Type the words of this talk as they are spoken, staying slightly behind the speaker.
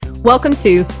Welcome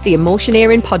to the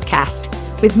Emotioneering Podcast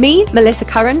with me, Melissa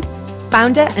Curran,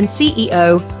 founder and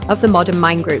CEO of the Modern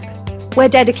Mind Group. We're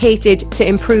dedicated to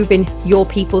improving your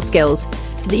people skills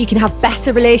so that you can have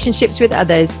better relationships with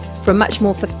others for a much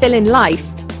more fulfilling life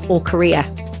or career.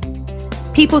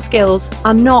 People skills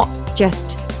are not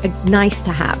just a nice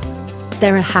to have,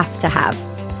 they're a have to have.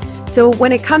 So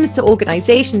when it comes to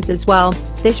organizations as well,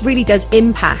 this really does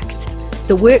impact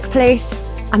the workplace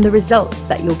and the results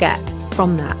that you'll get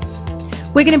from that.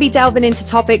 We're going to be delving into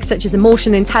topics such as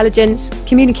emotional intelligence,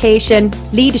 communication,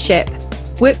 leadership,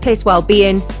 workplace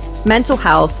well-being, mental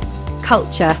health,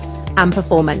 culture, and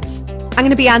performance. I'm going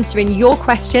to be answering your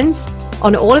questions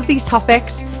on all of these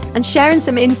topics and sharing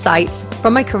some insights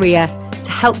from my career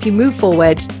to help you move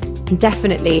forward and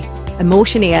definitely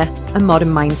emotioneer a modern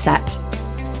mindset.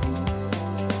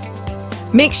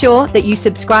 Make sure that you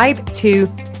subscribe to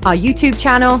our YouTube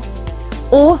channel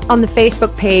or on the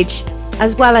Facebook page,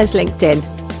 as well as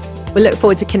LinkedIn. We look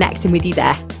forward to connecting with you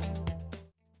there.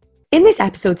 In this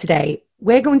episode today,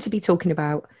 we're going to be talking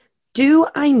about, do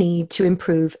I need to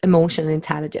improve emotional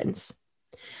intelligence?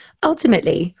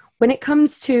 Ultimately, when it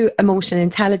comes to emotional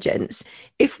intelligence,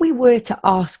 if we were to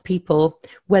ask people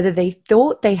whether they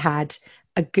thought they had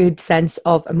a good sense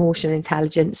of emotional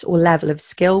intelligence or level of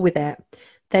skill with it,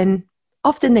 then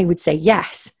often they would say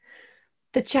yes.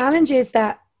 The challenge is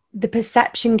that the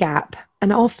perception gap,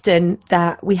 and often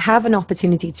that we have an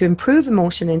opportunity to improve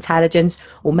emotional intelligence,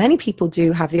 or many people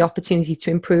do have the opportunity to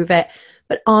improve it,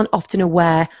 but aren't often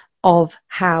aware of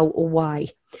how or why.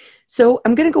 So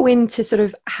I'm going to go into sort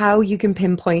of how you can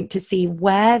pinpoint to see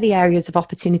where the areas of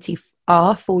opportunity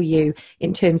are for you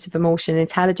in terms of emotional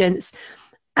intelligence.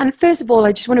 And first of all,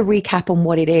 I just want to recap on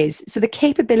what it is. So the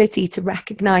capability to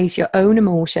recognize your own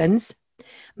emotions,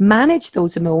 manage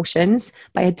those emotions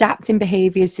by adapting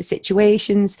behaviours to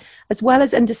situations, as well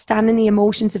as understanding the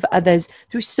emotions of others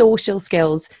through social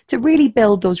skills to really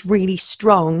build those really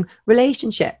strong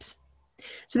relationships.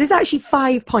 So there's actually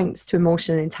 5 points to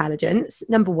emotional intelligence.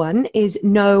 Number 1 is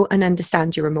know and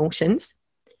understand your emotions.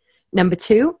 Number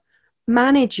 2,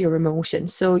 manage your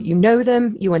emotions. So you know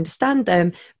them, you understand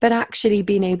them, but actually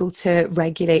being able to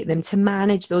regulate them, to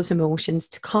manage those emotions,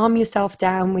 to calm yourself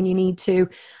down when you need to,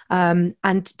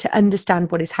 and to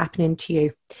understand what is happening to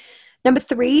you. Number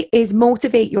 3 is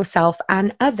motivate yourself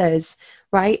and others,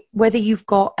 right? Whether you've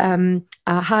got a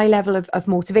high level of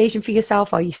motivation for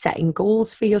yourself, are you setting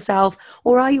goals for yourself,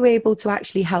 or are you able to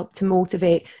actually help to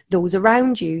motivate those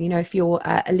around you? You know, if you're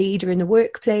a leader in the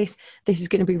workplace, this is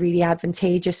going to be really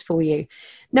advantageous for you.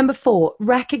 Number 4,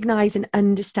 recognize and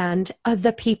understand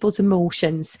other people's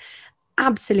emotions.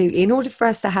 Absolutely. In order for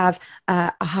us to have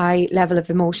a high level of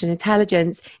emotional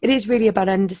intelligence, it is really about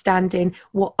understanding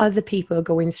what other people are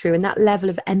going through and that level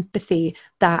of empathy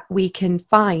that we can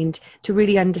find to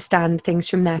really understand things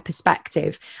from their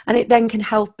perspective. And it then can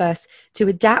help us to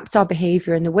adapt our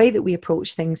behavior and the way that we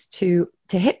approach things to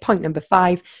hit point number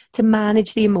 5, to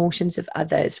manage the emotions of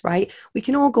others, right? We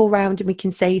can all go around and we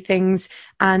can say things,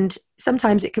 and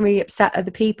sometimes it can really upset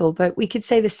other people, but we could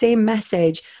say the same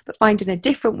message, but finding a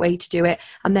different way to do it.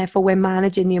 And therefore we're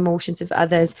managing the emotions of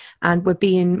others, and we're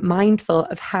being mindful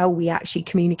of how we actually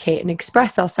communicate and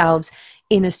express ourselves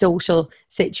in a social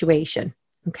situation.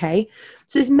 Okay.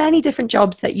 So there's many different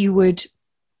jobs that you would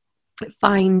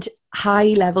find high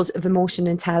levels of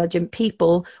emotional intelligent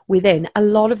people within. A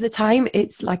lot of the time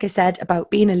it's, like I said,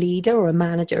 about being a leader or a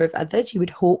manager of others. You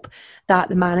would hope that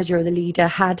the manager or the leader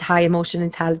had high emotional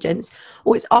intelligence,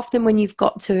 or it's often when you've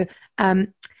got to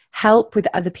help with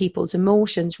other people's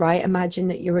emotions, right? Imagine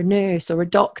that you're a nurse or a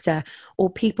doctor, or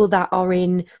people that are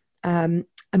in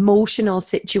emotional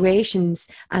situations,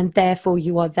 and therefore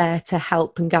you are there to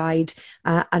help and guide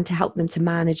and to help them to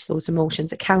manage those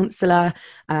emotions. A counsellor,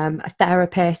 a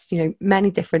therapist, you know, many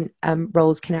different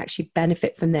roles can actually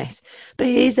benefit from this. But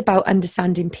it is about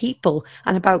understanding people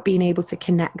and about being able to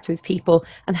connect with people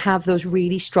and have those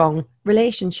really strong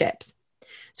relationships.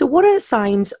 So what are the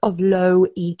signs of low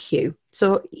EQ?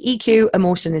 So EQ,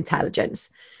 emotional intelligence.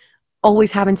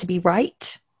 Always having to be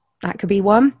right, that could be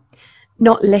one.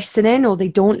 Not listening, or they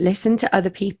don't listen to other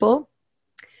people.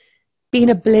 Being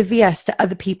oblivious to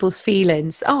other people's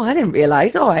feelings. Oh, I didn't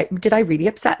realise. Did I really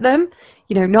upset them?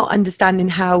 You know, not understanding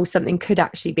how something could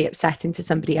actually be upsetting to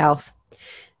somebody else.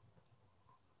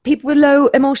 People with low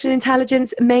emotional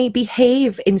intelligence may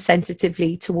behave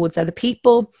insensitively towards other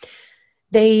people.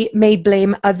 They may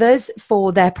blame others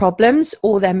for their problems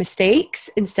or their mistakes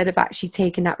instead of actually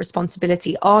taking that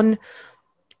responsibility on.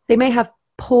 They may have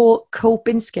poor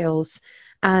coping skills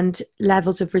and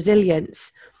levels of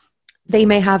resilience. They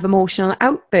may have emotional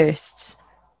outbursts,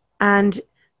 and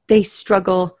they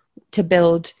struggle to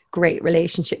build great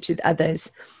relationships with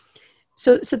others.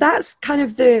 So that's kind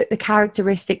of the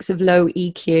characteristics of low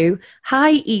EQ.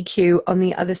 High EQ, on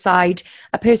the other side,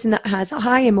 a person that has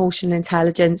high emotional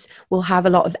intelligence will have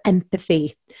a lot of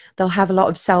empathy. They'll have a lot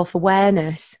of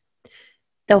self-awareness.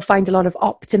 They'll find a lot of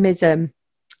optimism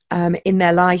in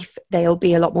their life. They'll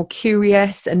be a lot more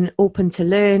curious and open to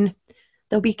learn.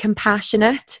 They'll be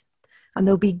compassionate, and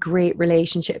they'll be great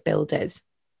relationship builders.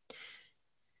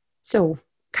 So,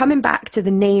 coming back to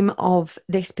the name of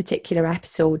this particular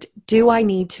episode, do I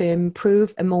need to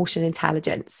improve emotional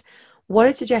intelligence? What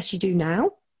I suggest you do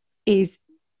now is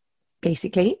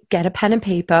basically get a pen and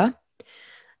paper,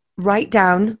 write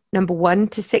down number 1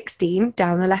 to 16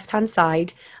 down the left-hand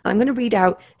side, and I'm going to read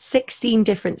out 16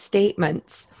 different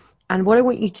statements. And what I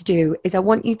want you to do is I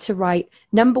want you to write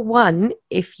number 1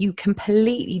 if you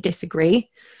completely disagree,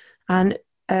 and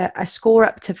a score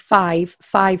up to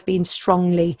 5 being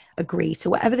strongly agree. So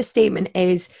whatever the statement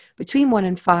is between 1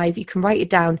 and 5, you can write it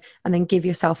down and then give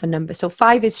yourself a number. So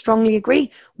 5 is strongly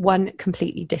agree, 1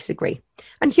 completely disagree.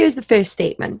 And here's the first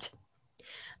statement.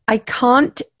 I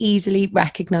can't easily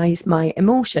recognize my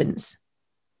emotions.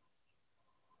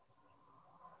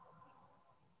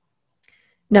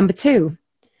 Number 2,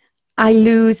 I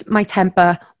lose my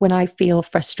temper when I feel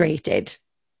frustrated.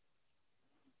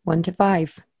 1 to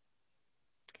 5.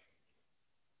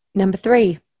 Number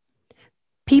 3,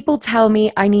 people tell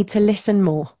me I need to listen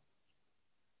more.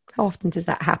 How often does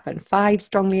that happen? 5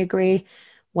 strongly agree,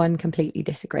 1 completely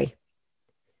disagree.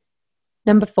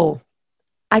 Number 4,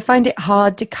 I find it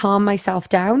hard to calm myself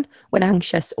down when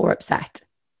anxious or upset.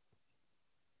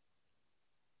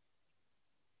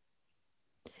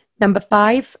 Number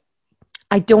 5,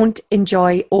 I don't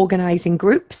enjoy organizing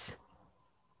groups.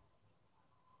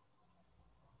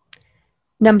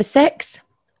 Number 6,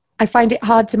 I find it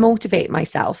hard to motivate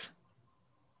myself.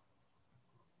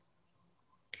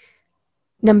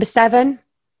 Number 7,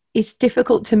 it's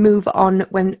difficult to move on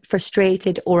when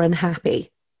frustrated or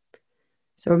unhappy.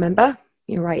 So remember,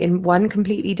 you're writing 1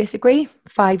 completely disagree,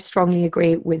 5 strongly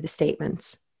agree with the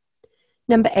statements.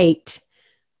 Number 8,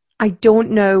 I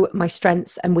don't know my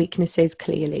strengths and weaknesses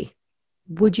clearly.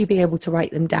 Would you be able to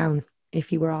write them down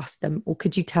if you were asked them, or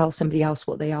could you tell somebody else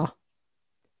what they are?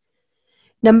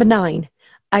 Number 9,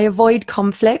 I avoid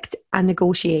conflict and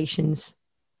negotiations.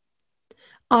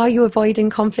 Are you avoiding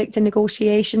conflict and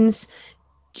negotiations?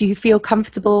 Do you feel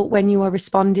comfortable when you are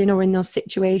responding or in those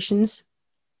situations?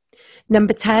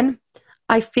 Number 10,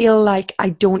 I feel like I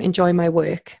don't enjoy my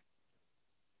work.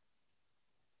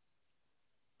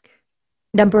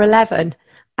 Number 11,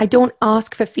 I don't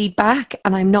ask for feedback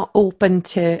and I'm not open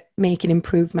to making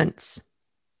improvements.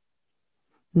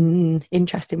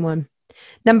 Interesting one.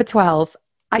 Number 12,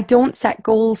 I don't set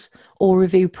goals or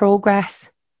review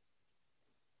progress.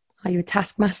 Are you a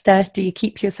taskmaster? Do you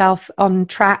keep yourself on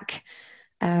track?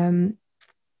 Number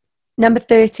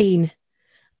 13,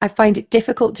 I find it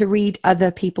difficult to read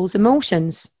other people's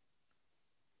emotions.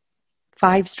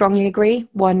 5 strongly agree,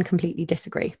 1 completely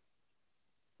disagree.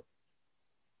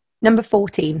 Number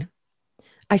 14,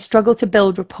 I struggle to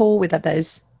build rapport with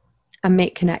others and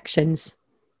make connections.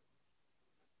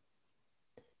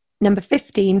 Number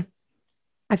 15,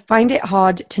 I find it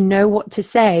hard to know what to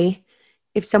say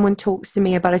if someone talks to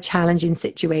me about a challenging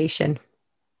situation.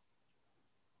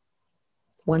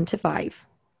 1 to 5.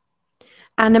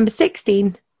 And number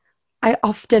 16, I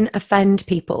often offend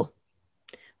people.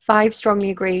 5 strongly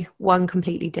agree, 1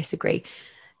 completely disagree.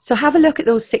 So have a look at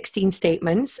those 16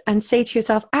 statements and say to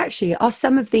yourself, actually, are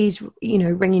some of these,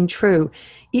 ringing true?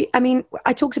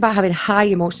 I talked about having high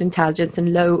emotional intelligence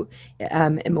and low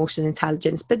emotional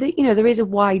intelligence, but there is a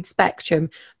wide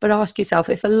spectrum. But ask yourself,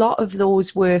 if a lot of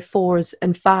those were 4s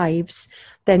and 5s,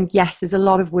 then yes, there's a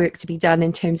lot of work to be done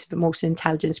in terms of emotional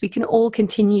intelligence. We can all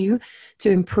continue to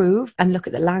improve and look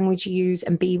at the language you use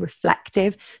and be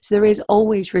reflective. So there is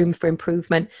always room for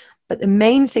improvement. But the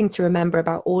main thing to remember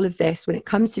about all of this, when it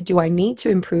comes to do I need to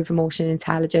improve emotional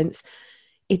intelligence,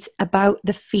 it's about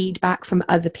the feedback from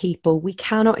other people. We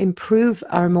cannot improve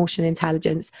our emotional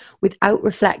intelligence without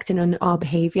reflecting on our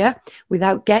behavior,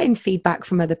 without getting feedback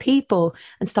from other people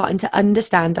and starting to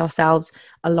understand ourselves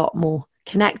a lot more,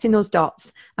 connecting those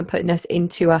dots and putting us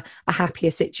into a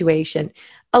happier situation.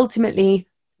 Ultimately,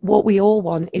 what we all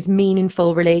want is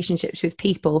meaningful relationships with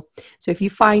people. So if you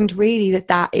find really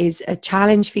that is a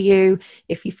challenge for you,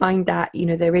 if you find that,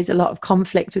 there is a lot of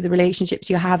conflict with the relationships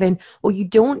you're having, or you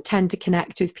don't tend to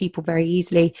connect with people very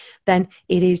easily, then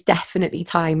it is definitely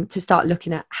time to start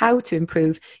looking at how to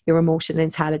improve your emotional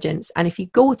intelligence. And if you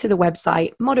go to the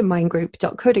website,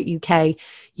 modernmindgroup.co.uk,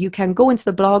 you can go into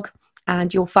the blog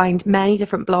and you'll find many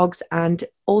different blogs and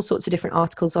all sorts of different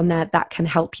articles on there that can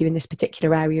help you in this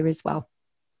particular area as well.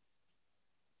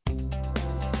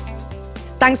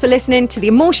 Thanks for listening to the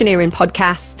Emotioneering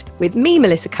podcast with me,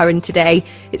 Melissa Curran, today.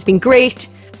 It's been great.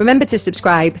 Remember to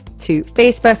subscribe to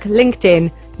Facebook,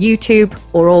 LinkedIn, YouTube,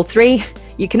 or all three.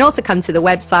 You can also come to the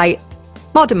website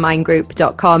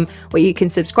modernmindgroup.com, where you can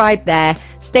subscribe there,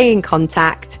 stay in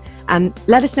contact, and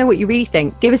let us know what you really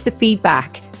think. Give us the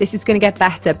feedback. This is going to get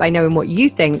better by knowing what you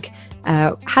think.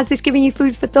 Has this given you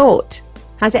food for thought?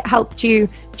 Has it helped you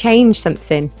change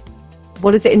something?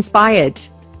 What has it inspired?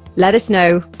 Let us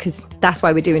know, because that's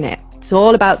why we're doing it. It's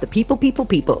all about the people.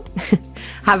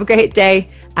 Have a great day,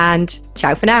 and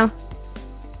ciao for now.